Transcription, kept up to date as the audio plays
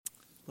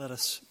Let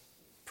us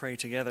pray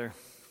together.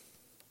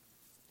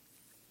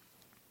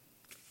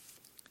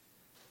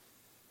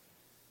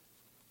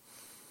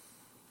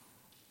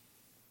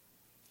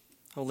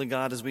 Holy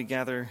God, as we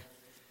gather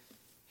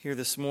here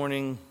this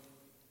morning,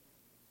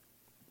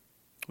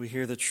 we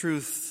hear the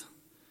truth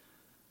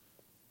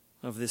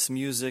of this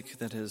music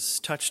that has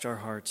touched our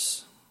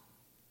hearts,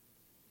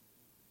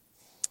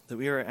 that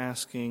we are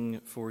asking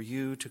for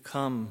you to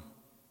come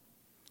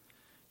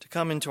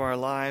into our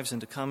lives and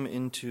to come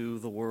into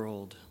the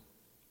world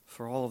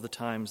for all of the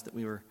times that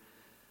we were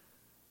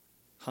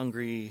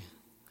hungry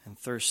and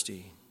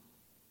thirsty.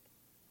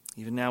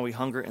 Even now we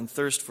hunger and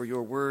thirst for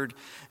your word,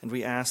 and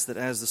we ask that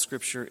as the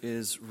scripture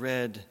is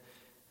read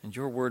and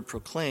your word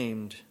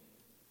proclaimed,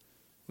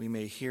 we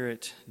may hear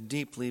it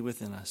deeply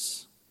within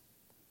us.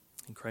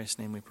 In Christ's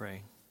name we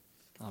pray.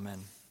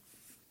 Amen.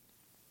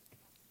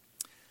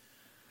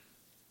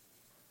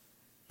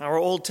 Our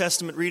Old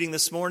Testament reading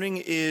this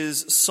morning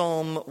is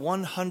Psalm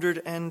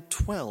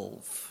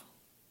 112.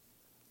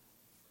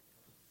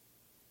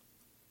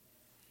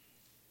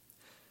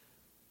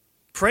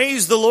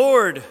 Praise the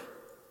Lord!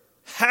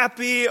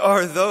 Happy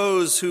are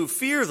those who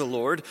fear the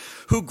Lord,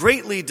 who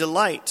greatly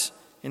delight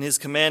in his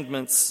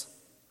commandments.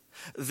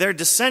 Their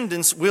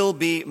descendants will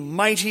be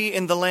mighty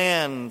in the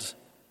land.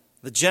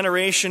 The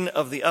generation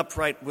of the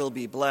upright will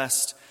be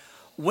blessed.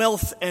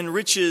 Wealth and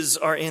riches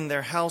are in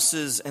their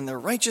houses, and their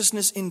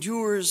righteousness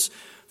endures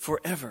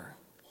forever.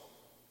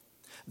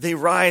 They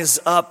rise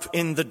up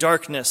in the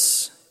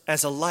darkness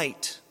as a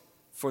light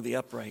for the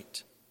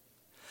upright.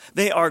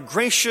 They are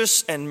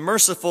gracious and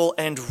merciful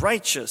and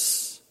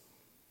righteous,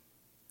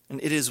 and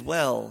it is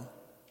well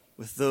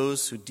with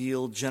those who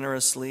deal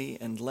generously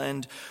and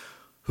lend,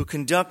 who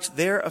conduct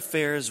their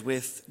affairs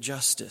with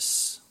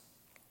justice.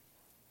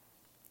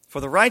 For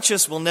the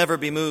righteous will never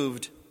be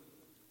moved.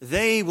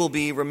 They will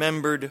be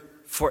remembered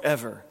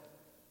forever.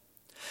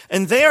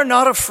 And they are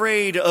not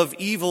afraid of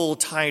evil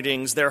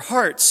tidings. Their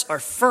hearts are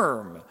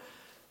firm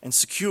and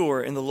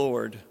secure in the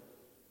Lord.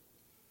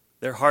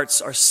 Their hearts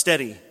are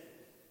steady.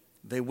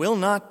 They will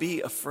not be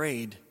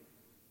afraid.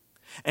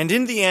 And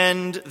in the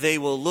end, they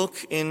will look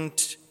in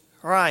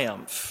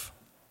triumph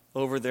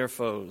over their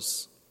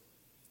foes.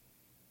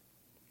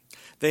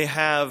 They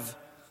have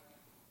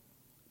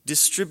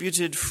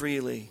distributed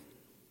freely.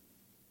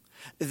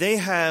 They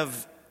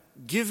have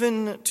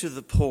given to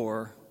the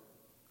poor.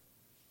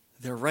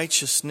 Their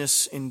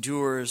righteousness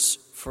endures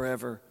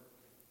forever.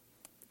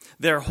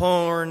 Their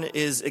horn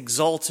is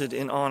exalted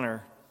in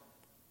honor.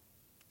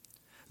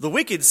 The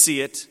wicked see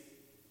it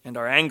and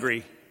are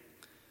angry.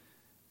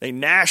 They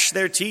gnash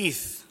their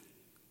teeth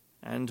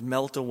and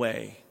melt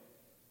away.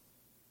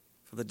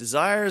 For the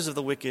desires of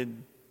the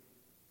wicked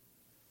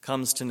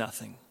comes to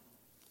nothing.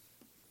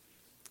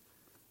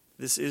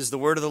 This is the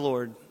word of the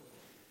Lord.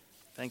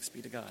 Thanks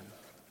be to God.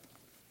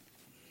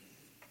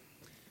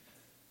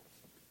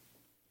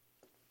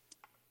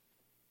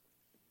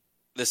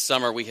 This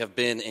summer we have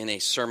been in a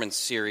sermon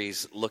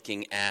series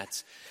looking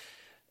at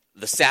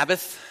the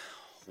Sabbath,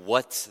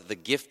 what the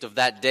gift of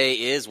that day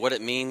is, what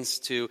it means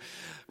to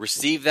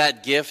receive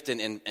that gift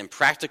in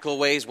practical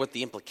ways, what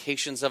the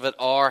implications of it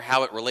are,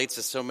 how it relates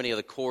to so many of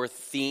the core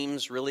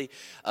themes, really,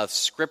 of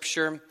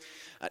Scripture.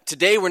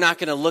 Today we're not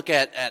going to look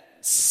at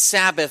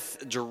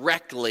Sabbath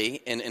directly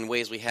in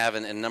ways we have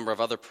in a number of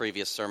other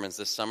previous sermons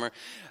this summer,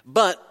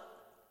 but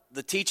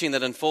the teaching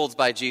that unfolds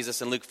by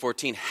Jesus in Luke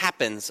 14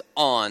 happens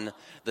on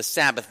the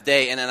Sabbath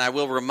day. And I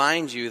will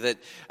remind you that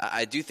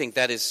I do think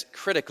that is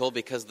critical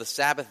because the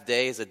Sabbath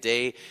day is a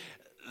day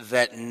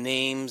that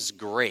names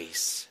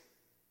grace.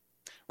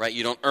 Right?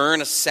 You don't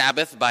earn a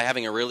Sabbath by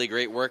having a really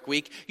great work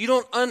week. You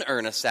don't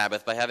unearn a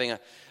Sabbath by having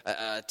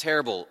a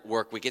terrible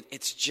work week.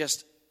 It's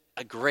just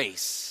a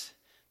grace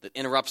that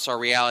interrupts our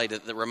reality,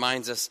 that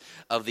reminds us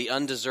of the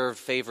undeserved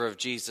favor of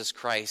Jesus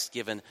Christ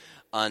given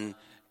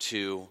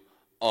unto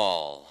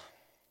all.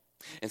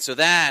 And so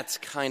that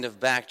kind of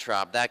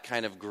backdrop, that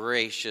kind of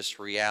gracious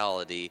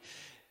reality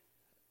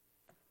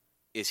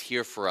is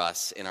here for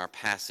us in our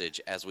passage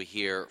as we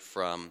hear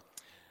from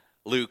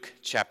Luke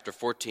chapter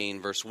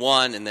 14, verse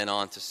 1, and then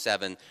on to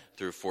 7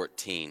 through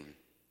 14.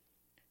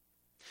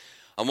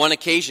 On one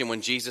occasion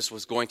when Jesus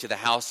was going to the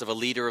house of a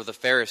leader of the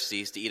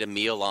Pharisees to eat a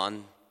meal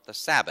on the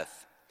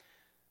Sabbath,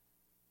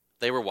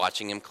 they were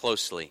watching him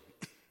closely.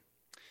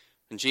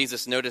 When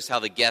Jesus noticed how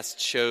the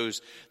guests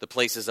chose the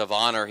places of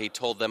honor, he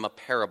told them a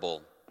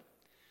parable.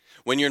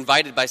 When you're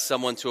invited by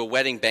someone to a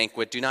wedding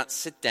banquet, do not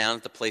sit down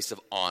at the place of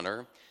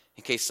honor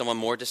in case someone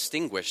more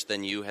distinguished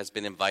than you has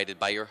been invited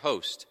by your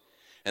host.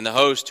 And the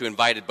host who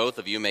invited both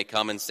of you may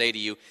come and say to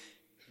you,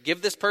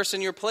 "Give this person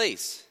your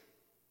place."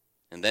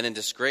 And then in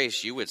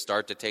disgrace, you would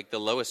start to take the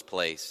lowest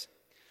place.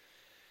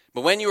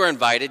 But when you are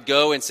invited,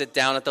 go and sit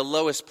down at the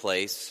lowest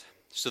place,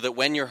 so that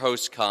when your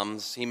host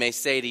comes, he may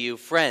say to you,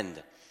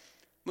 "Friend,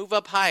 move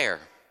up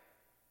higher."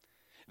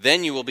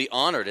 Then you will be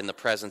honored in the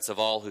presence of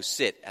all who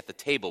sit at the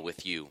table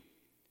with you.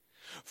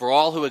 For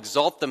all who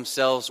exalt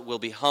themselves will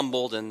be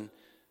humbled, and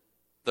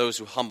those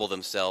who humble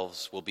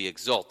themselves will be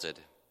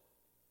exalted.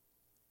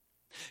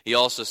 He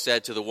also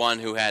said to the one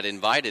who had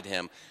invited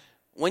him,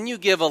 "When you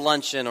give a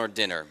luncheon or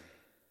dinner,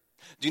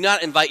 do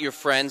not invite your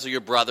friends or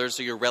your brothers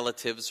or your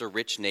relatives or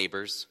rich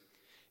neighbors,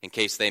 in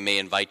case they may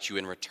invite you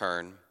in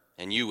return,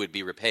 and you would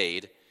be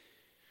repaid.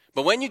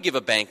 But when you give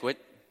a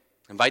banquet,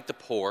 invite the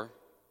poor,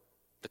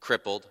 the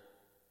crippled,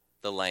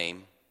 the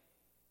lame,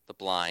 the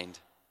blind,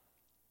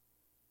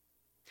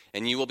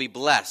 and you will be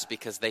blessed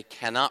because they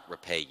cannot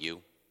repay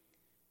you,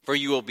 for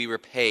you will be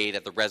repaid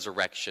at the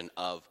resurrection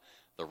of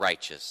the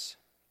righteous."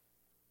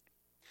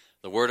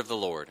 The word of the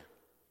Lord.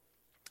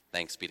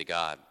 Thanks be to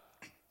God.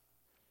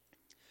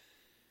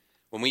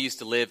 When we used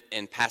to live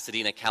in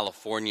Pasadena,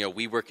 California,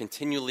 we were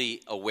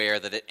continually aware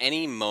that at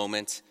any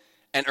moment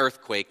an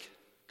earthquake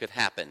could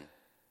happen.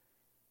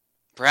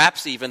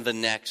 Perhaps even the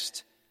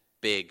next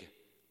big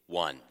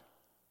one.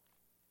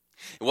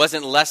 It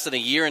wasn't less than a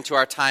year into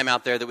our time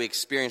out there that we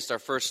experienced our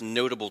first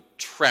notable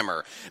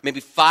tremor. Maybe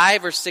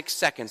 5 or 6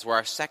 seconds where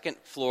our second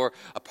floor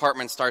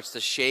apartment starts to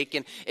shake.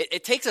 And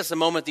it takes us a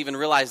moment to even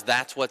realize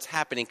that's what's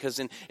happening, because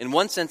in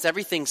one sense,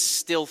 everything's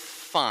still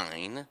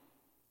fine.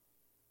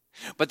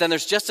 But then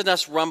there's just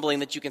enough rumbling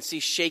that you can see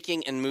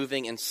shaking and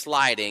moving and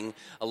sliding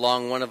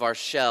along one of our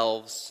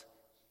shelves.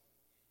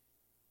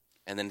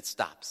 And then it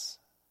stops.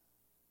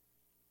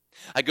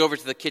 I go over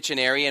to the kitchen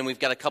area, and we've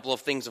got a couple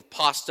of things of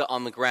pasta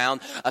on the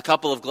ground, a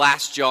couple of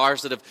glass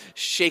jars that have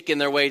shaken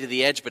their way to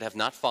the edge but have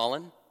not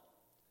fallen.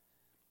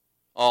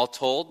 All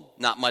told,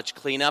 not much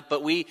cleanup,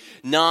 but we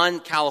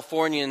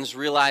non-Californians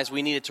realized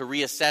we needed to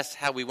reassess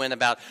how we went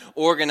about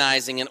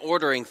organizing and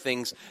ordering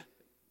things,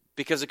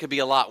 because it could be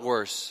a lot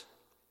worse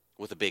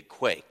with a big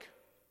quake.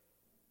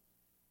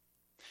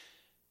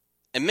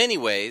 In many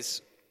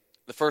ways,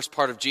 the first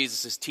part of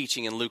Jesus'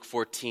 teaching in Luke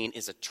 14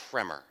 is a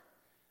tremor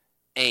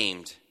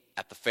aimed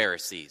at the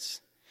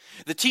Pharisees.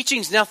 The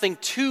teaching's nothing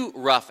too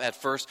rough at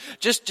first,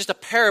 just a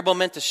parable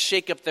meant to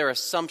shake up their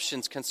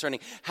assumptions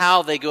concerning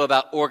how they go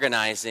about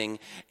organizing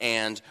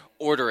and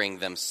ordering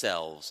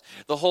themselves.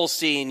 The whole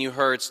scene you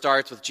heard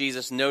starts with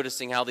Jesus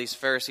noticing how these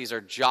Pharisees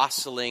are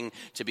jostling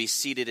to be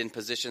seated in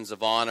positions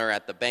of honor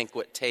at the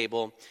banquet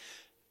table.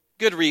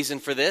 Good reason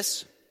for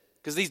this,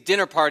 because these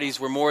dinner parties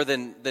were more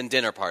than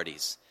dinner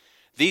parties.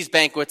 These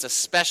banquets,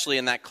 especially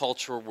in that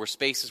culture, were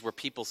spaces where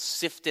people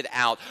sifted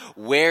out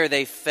where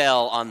they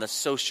fell on the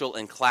social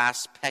and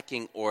class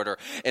pecking order.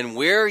 And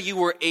where you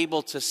were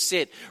able to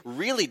sit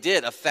really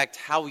did affect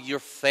how your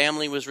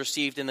family was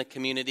received in the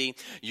community,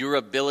 your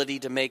ability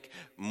to make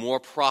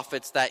more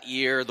profits that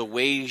year, the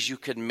ways you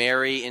could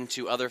marry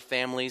into other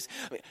families.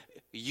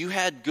 You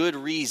had good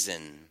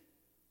reason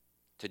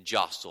to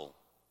jostle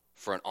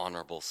for an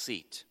honorable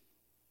seat.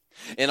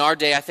 In our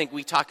day, I think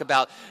we talk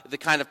about the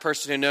kind of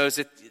person who knows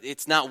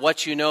it's not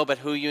what you know, but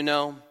who you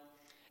know.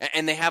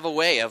 And they have a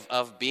way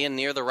of being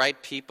near the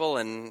right people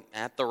and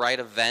at the right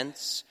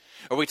events.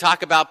 Or we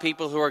talk about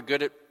people who are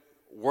good at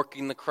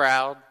working the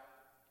crowd,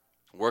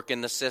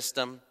 working the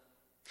system.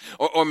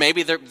 Or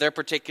maybe they're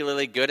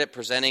particularly good at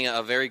presenting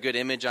a very good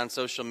image on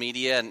social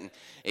media and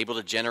able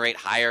to generate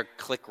higher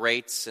click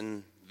rates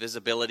and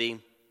visibility.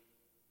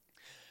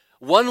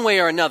 One way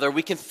or another,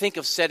 we can think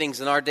of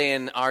settings in our day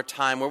and our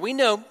time where we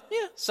know,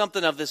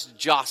 something of this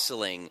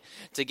jostling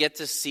to get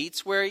to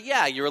seats where,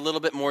 you're a little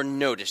bit more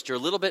noticed. You're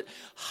a little bit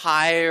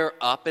higher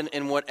up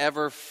in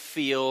whatever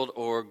field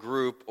or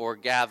group or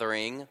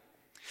gathering.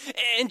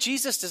 And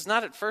Jesus does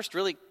not at first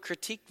really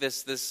critique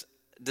this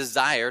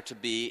desire to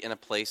be in a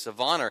place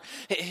of honor.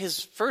 His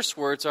first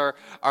words are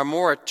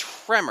more a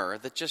tremor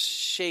that just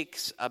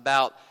shakes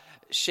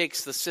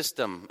the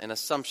system and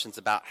assumptions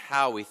about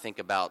how we think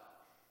about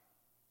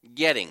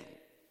getting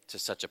to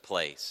such a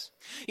place.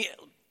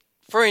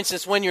 For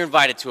instance, when you're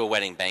invited to a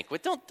wedding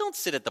banquet, don't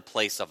sit at the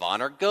place of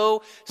honor.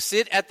 Go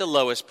sit at the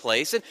lowest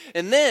place.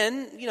 And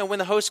then, when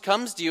the host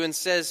comes to you and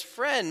says,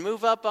 "Friend,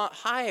 move up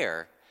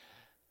higher,"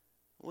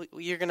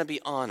 you're going to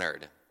be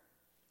honored.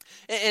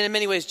 And in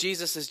many ways,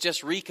 Jesus is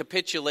just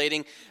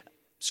recapitulating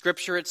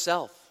Scripture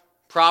itself.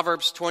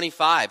 Proverbs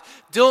 25,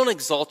 don't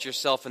exalt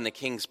yourself in the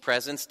king's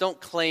presence.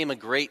 Don't claim a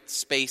great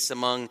space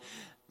among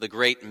the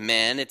great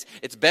men.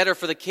 It's better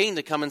for the king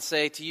to come and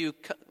say to you,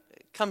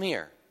 "Come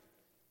here,"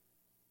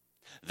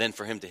 than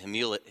for him to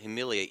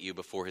humiliate you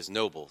before his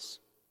nobles.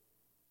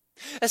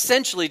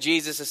 Essentially,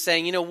 Jesus is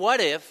saying, what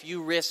if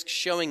you risk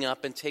showing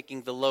up and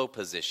taking the low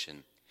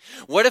position?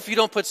 What if you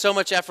don't put so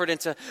much effort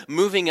into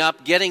moving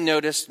up, getting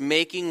noticed,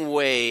 making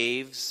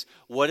waves?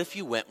 What if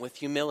you went with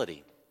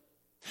humility?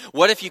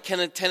 What if you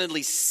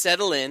contentedly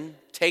settle in,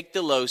 take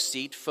the low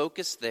seat,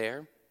 focus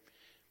there?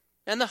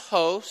 And the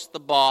host, the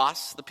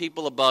boss, the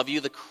people above you,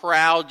 the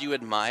crowd you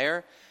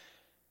admire,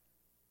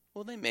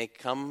 well, they may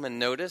come and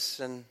notice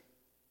and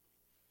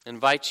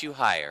invite you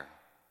higher.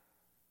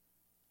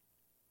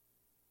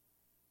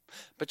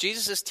 But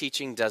Jesus'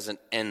 teaching doesn't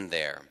end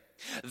there.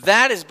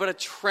 That is but a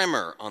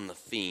tremor on the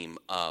theme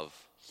of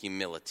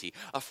humility,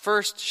 a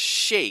first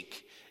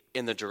shake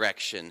in the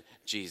direction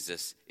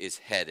Jesus is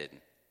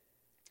headed.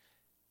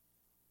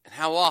 And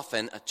how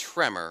often a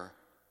tremor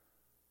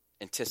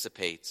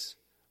anticipates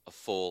a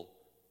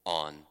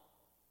full-on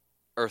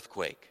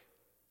earthquake.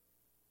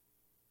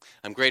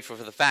 I'm grateful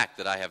for the fact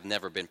that I have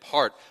never been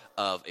part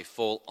of a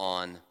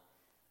full-on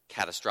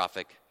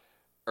catastrophic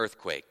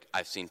earthquake.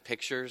 I've seen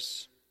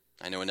pictures.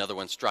 I know another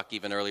one struck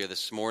even earlier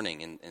this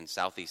morning in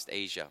Southeast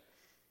Asia.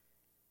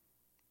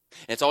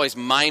 And it's always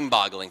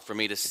mind-boggling for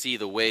me to see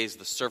the ways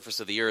the surface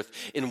of the earth,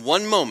 in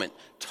one moment,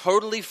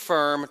 totally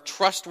firm,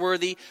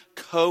 trustworthy,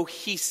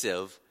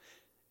 cohesive,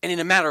 and in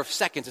a matter of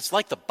seconds, it's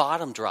like the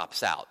bottom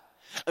drops out.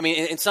 I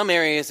mean, in some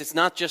areas, it's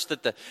not just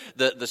that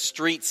the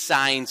street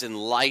signs and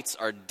lights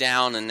are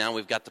down and now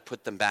we've got to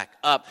put them back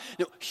up.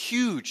 No,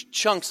 huge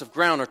chunks of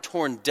ground are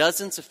torn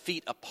dozens of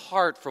feet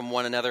apart from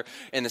one another,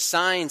 and the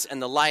signs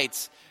and the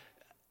lights,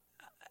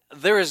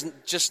 there is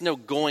just no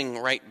going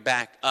right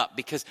back up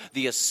because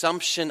the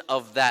assumption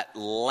of that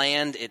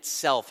land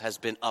itself has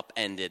been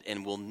upended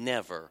and will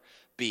never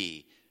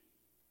be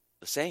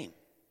the same.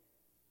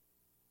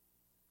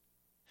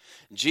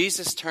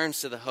 Jesus turns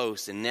to the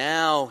host, and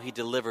now he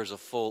delivers a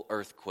full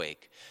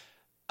earthquake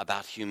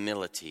about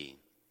humility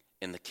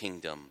in the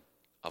kingdom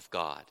of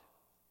God.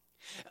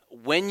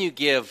 When you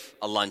give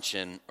a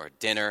luncheon or a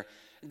dinner,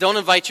 don't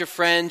invite your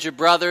friends, your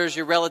brothers,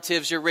 your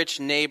relatives, your rich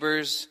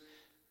neighbors,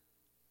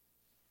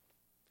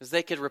 because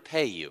they could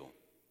repay you.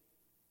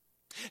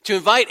 To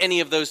invite any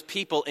of those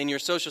people in your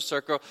social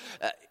circle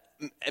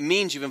it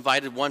means you've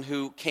invited one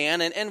who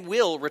can and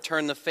will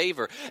return the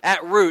favor.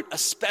 At root,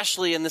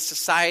 especially in this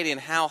society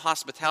and how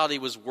hospitality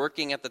was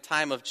working at the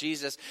time of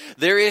Jesus,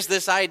 there is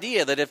this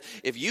idea that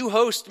if you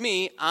host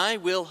me, I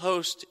will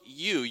host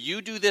you.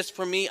 You do this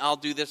for me, I'll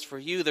do this for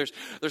you. There's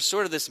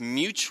sort of this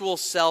mutual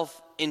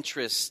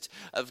self-interest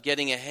of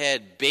getting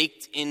ahead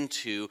baked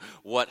into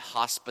what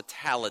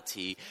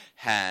hospitality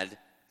had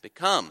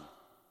become.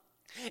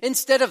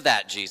 Instead of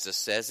that, Jesus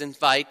says,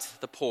 invite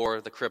the poor,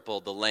 the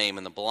crippled, the lame,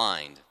 and the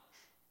blind.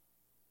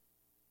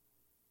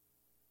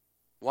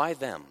 Why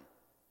them?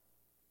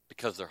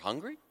 Because they're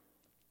hungry?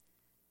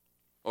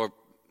 Or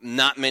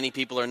not many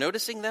people are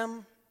noticing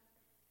them?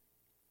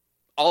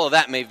 All of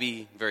that may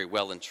be very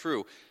well and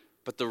true,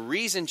 but the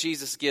reason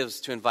Jesus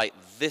gives to invite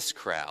this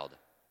crowd,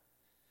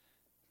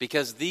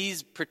 because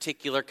these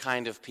particular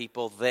kind of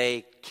people,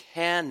 they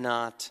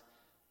cannot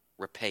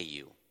repay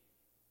you.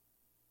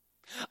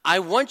 I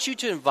want you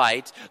to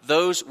invite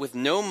those with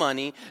no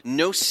money,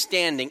 no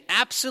standing,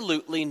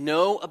 absolutely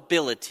no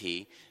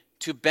ability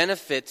to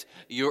benefit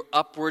your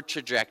upward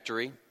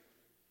trajectory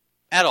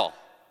at all.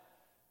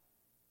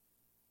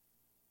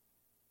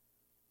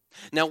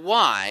 Now,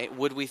 why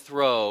would we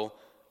throw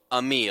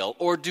a meal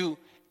or do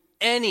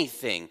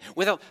anything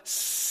without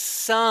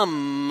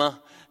some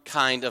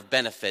kind of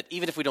benefit,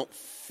 even if we don't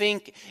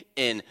think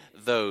in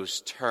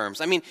those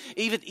terms? I mean,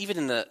 even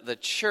in the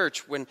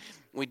church, when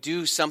we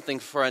do something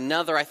for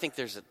another, I think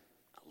there's a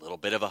little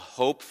bit of a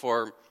hope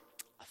for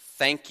a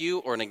thank you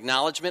or an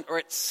acknowledgement, or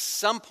at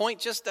some point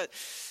just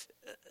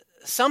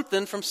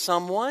something from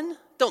someone.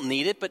 Don't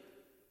need it, but...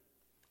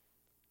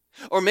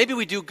 Or maybe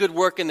we do good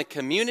work in the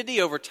community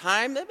over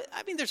time.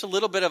 I mean, there's a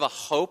little bit of a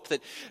hope that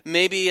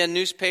maybe a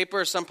newspaper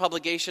or some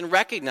publication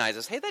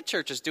recognizes, hey, that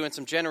church is doing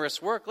some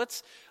generous work.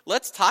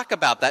 Let's talk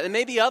about that. And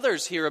maybe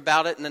others hear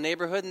about it in the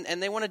neighborhood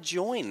and they want to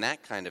join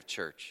that kind of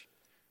church.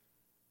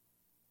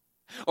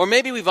 Or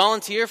maybe we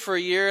volunteer for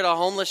a year at a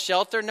homeless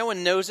shelter. No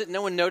one knows it.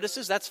 No one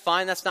notices. That's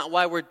fine. That's not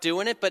why we're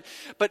doing it. But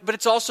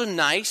it's also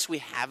nice. We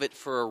have it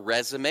for a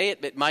resume.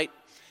 It might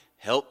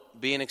help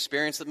be an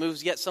experience that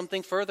moves yet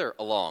something further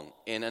along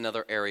in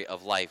another area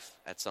of life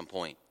at some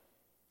point.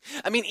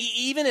 I mean,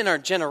 even in our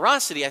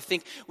generosity, I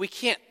think we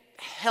can't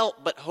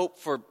help but hope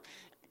for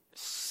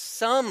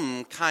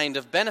some kind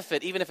of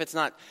benefit, even if it's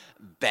not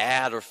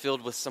bad or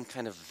filled with some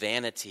kind of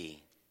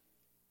vanity.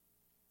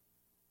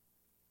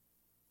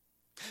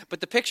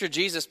 But the picture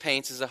Jesus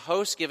paints is a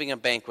host giving a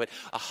banquet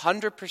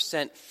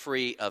 100%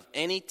 free of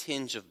any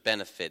tinge of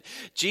benefit.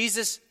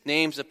 Jesus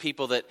names a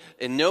people that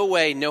in no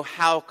way, no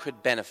how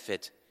could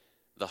benefit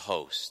the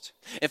host.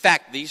 In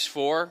fact, these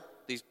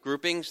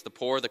groupings, the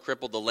poor, the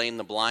crippled, the lame,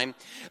 the blind,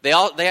 they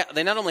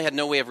not only had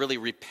no way of really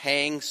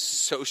repaying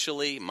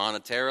socially,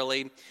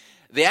 monetarily,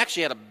 they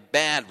actually had a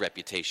bad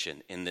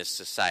reputation in this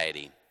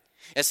society.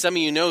 As some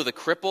of you know, the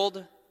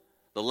crippled,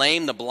 the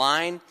lame, the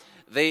blind,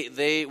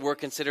 they were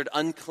considered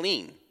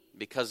unclean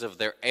because of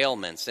their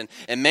ailments.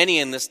 And many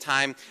in this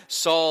time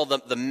saw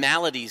the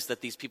maladies that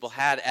these people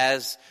had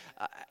as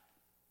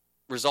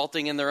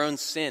resulting in their own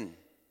sin.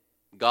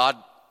 God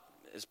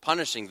is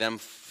punishing them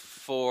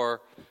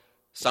for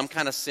some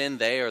kind of sin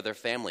they or their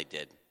family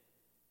did.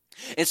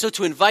 And so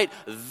to invite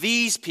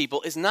these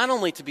people is not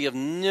only to be of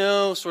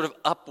no sort of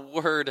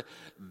upward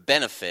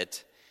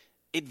benefit,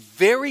 it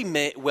very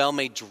well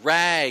may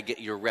drag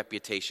your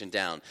reputation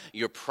down,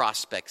 your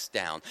prospects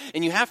down.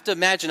 And you have to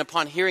imagine,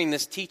 upon hearing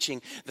this teaching,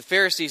 the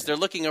Pharisees, they're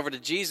looking over to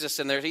Jesus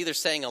and they're either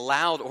saying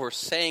aloud or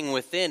saying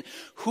within,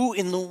 who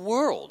in the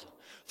world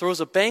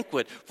throws a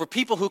banquet for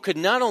people who could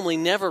not only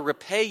never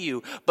repay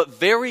you, but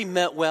very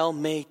well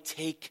may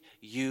take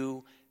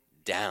you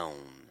down?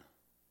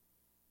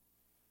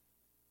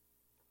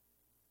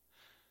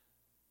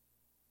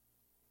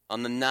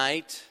 On the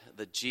night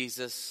that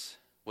Jesus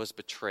was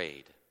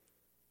betrayed,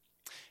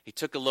 He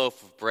took a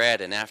loaf of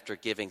bread, and after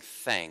giving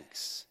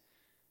thanks,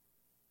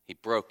 he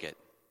broke it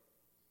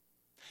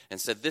and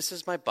said, "This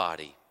is my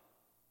body,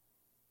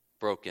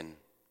 broken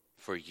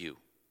for you."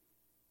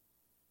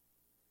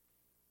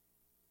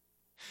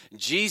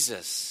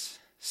 Jesus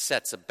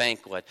sets a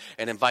banquet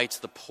and invites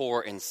the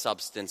poor in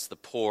substance, the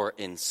poor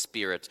in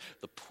spirit,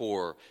 the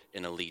poor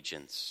in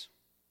allegiance.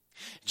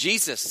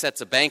 Jesus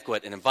sets a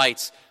banquet and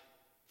invites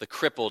the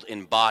crippled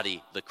in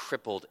body, the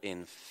crippled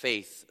in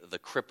faith, the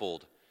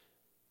crippled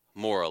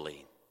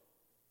morally.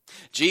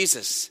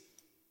 Jesus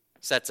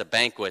sets a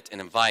banquet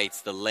and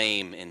invites the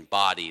lame in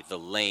body, the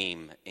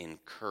lame in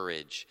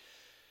courage,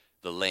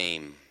 the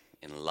lame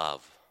in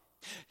love.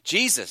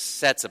 Jesus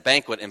sets a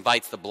banquet,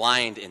 invites the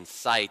blind in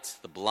sight,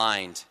 the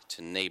blind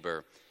to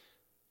neighbor,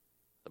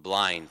 the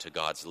blind to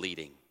God's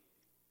leading.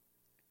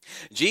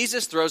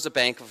 Jesus throws a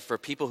banquet for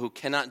people who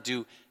cannot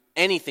do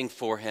anything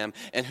for him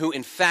and who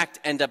in fact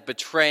end up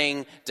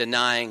betraying,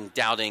 denying,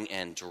 doubting,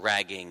 and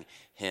dragging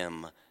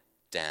him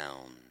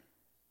down.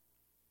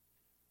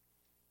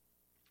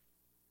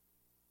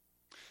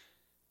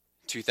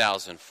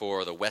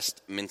 2004, the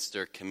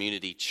Westminster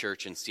Community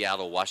Church in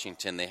Seattle,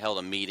 Washington, they held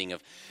a meeting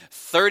of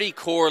 30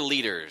 core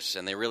leaders,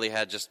 and they really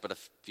had just but a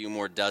few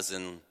more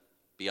dozen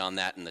beyond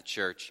that in the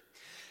church.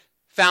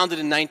 Founded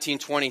in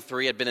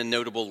 1923, had been a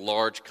notable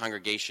large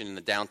congregation in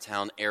the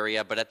downtown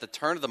area, but at the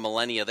turn of the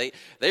millennia,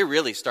 they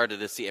really started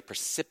to see a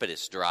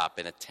precipitous drop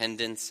in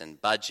attendance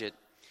and budget.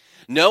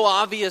 No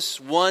obvious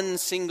one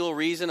single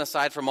reason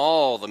aside from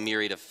all the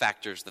myriad of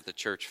factors that the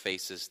church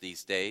faces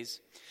these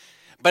days.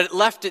 But it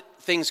left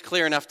things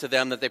clear enough to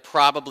them that they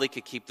probably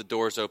could keep the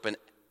doors open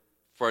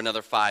for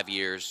another 5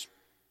 years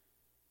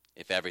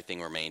if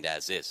everything remained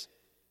as is.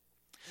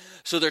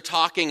 So they're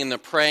talking and they're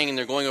praying and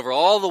they're going over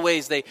all the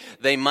ways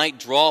they might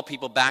draw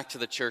people back to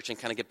the church and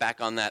kind of get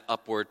back on that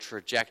upward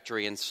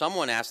trajectory. And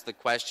someone asked the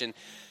question,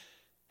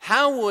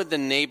 how would the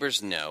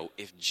neighbors know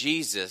if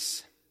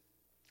Jesus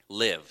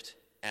lived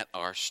at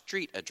our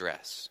street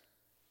address?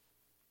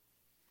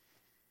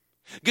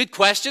 Good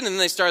question, and then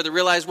they started to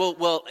realize,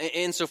 well,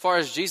 insofar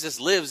as Jesus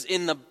lives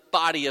in the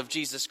body of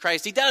Jesus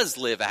Christ, he does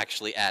live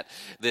actually at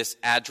this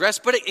address,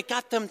 but it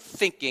got them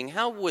thinking,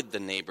 how would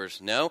the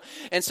neighbors know?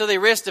 And so they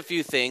risked a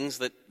few things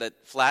that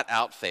flat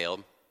out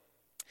failed,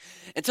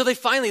 until they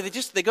finally,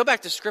 they go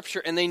back to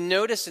Scripture, and they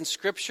notice in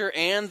Scripture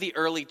and the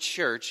early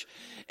church,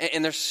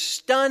 and they're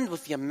stunned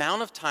with the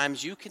amount of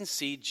times you can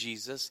see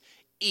Jesus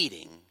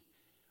eating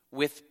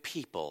with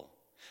people,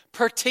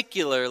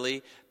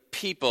 particularly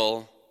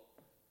people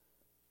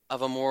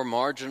of a more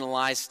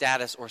marginalized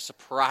status or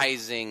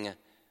surprising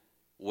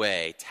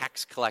way.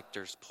 Tax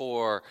collectors,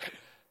 poor,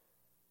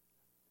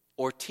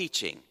 or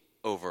teaching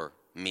over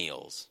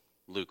meals.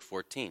 Luke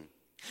 14.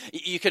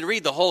 You can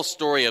read the whole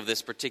story of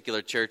this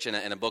particular church in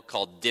a book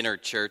called Dinner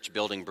Church,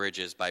 Building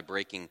Bridges by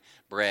Breaking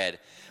Bread.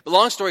 But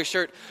long story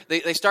short,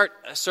 they start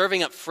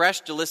serving up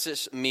fresh,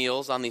 delicious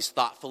meals on these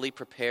thoughtfully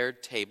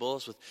prepared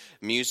tables with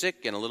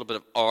music and a little bit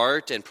of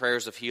art and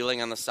prayers of healing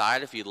on the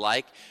side if you'd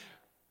like,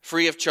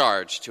 free of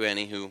charge to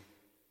any who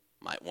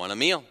might want a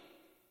meal.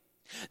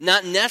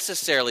 Not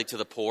necessarily to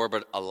the poor,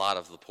 but a lot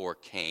of the poor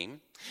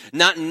came.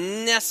 Not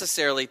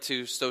necessarily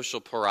to social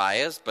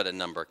pariahs, but a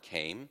number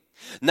came.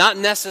 Not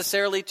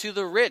necessarily to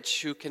the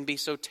rich, who can be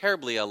so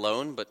terribly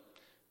alone, but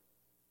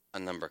a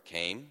number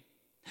came.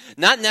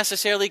 Not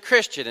necessarily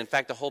Christian. In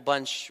fact, a whole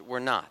bunch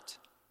were not.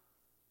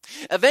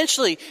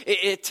 Eventually,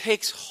 it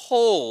takes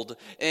hold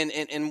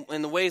in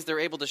the ways they're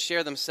able to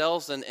share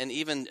themselves and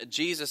even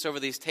Jesus over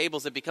these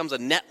tables. It becomes a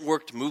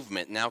networked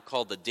movement now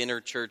called the Dinner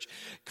Church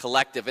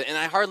Collective. And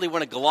I hardly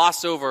want to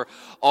gloss over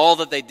all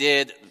that they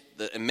did,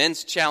 the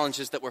immense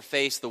challenges that were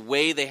faced, the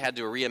way they had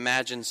to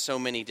reimagine so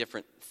many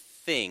different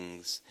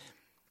things.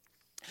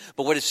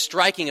 But what is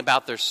striking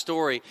about their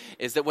story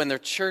is that when their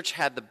church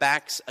had the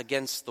backs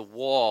against the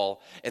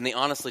wall and they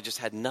honestly just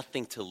had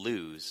nothing to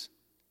lose,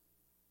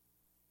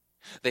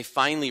 they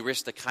finally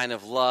risked a kind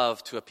of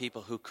love to a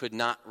people who could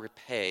not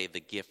repay the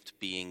gift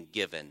being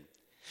given.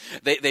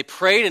 They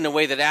prayed in a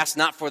way that asked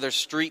not for their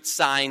street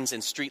signs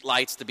and street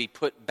lights to be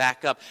put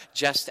back up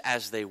just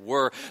as they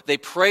were. They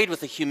prayed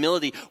with a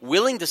humility,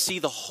 willing to see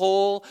the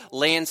whole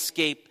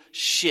landscape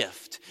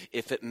shift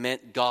if it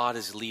meant God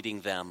is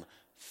leading them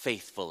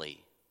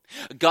faithfully.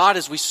 God,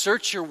 as we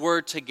search your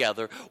word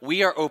together,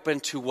 we are open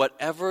to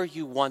whatever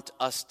you want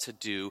us to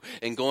do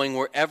and going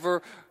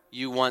wherever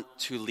you want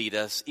to lead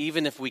us,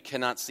 even if we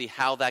cannot see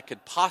how that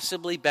could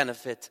possibly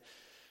benefit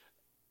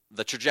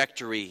the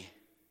trajectory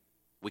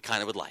we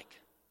kind of would like.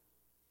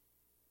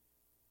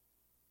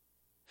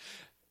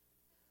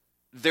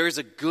 There is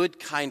a good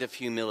kind of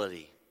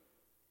humility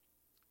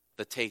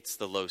that takes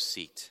the low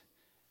seat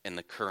in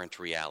the current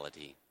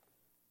reality.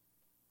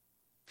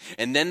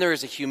 And then there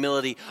is a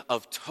humility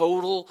of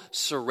total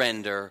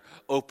surrender,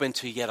 open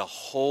to yet a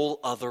whole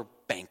other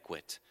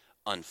banquet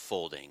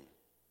unfolding.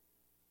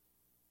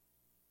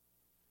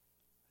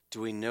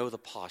 Do we know the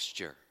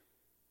posture?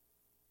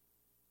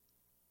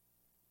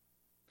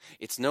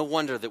 It's no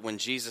wonder that when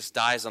Jesus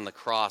dies on the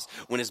cross,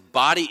 when his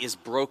body is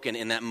broken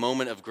in that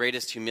moment of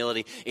greatest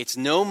humility, it's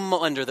no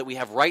wonder that we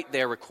have right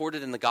there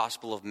recorded in the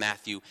Gospel of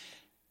Matthew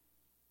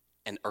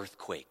an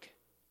earthquake.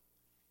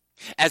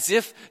 As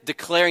if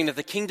declaring that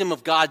the kingdom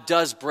of God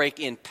does break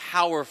in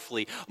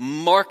powerfully,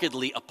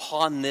 markedly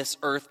upon this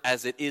earth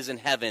as it is in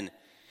heaven.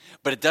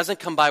 But it doesn't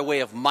come by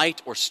way of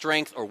might or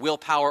strength or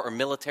willpower or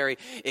military.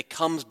 It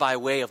comes by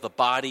way of the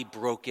body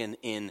broken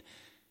in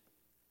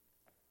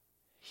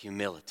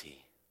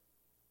humility.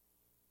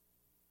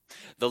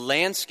 The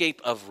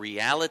landscape of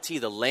reality,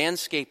 the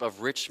landscape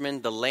of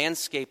Richmond, the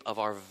landscape of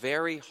our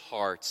very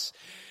hearts,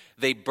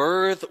 they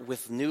birth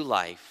with new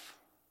life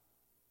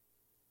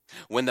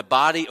when the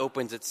body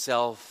opens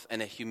itself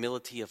in a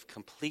humility of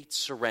complete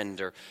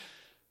surrender.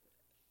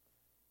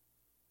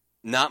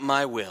 Not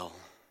my will,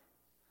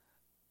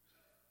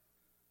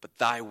 but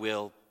thy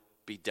will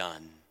be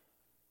done,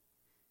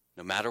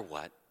 no matter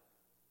what.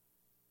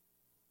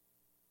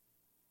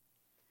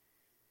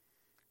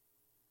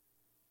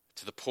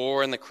 To the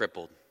poor and the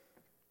crippled,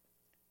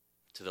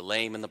 to the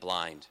lame and the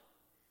blind,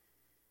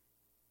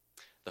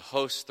 the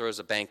host throws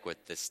a banquet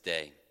this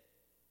day.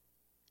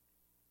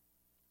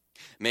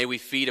 May we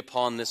feed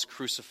upon this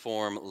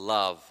cruciform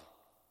love,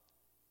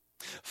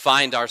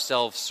 find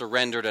ourselves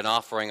surrendered and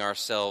offering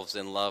ourselves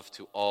in love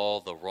to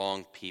all the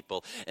wrong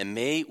people, and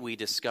may we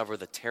discover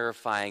the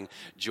terrifying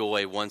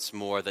joy once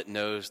more that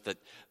knows that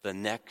the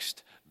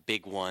next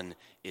big one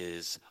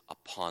is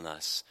upon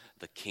us.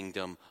 The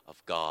kingdom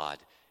of God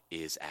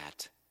is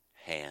at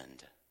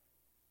hand.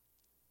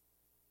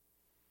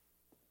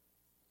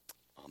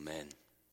 Amen.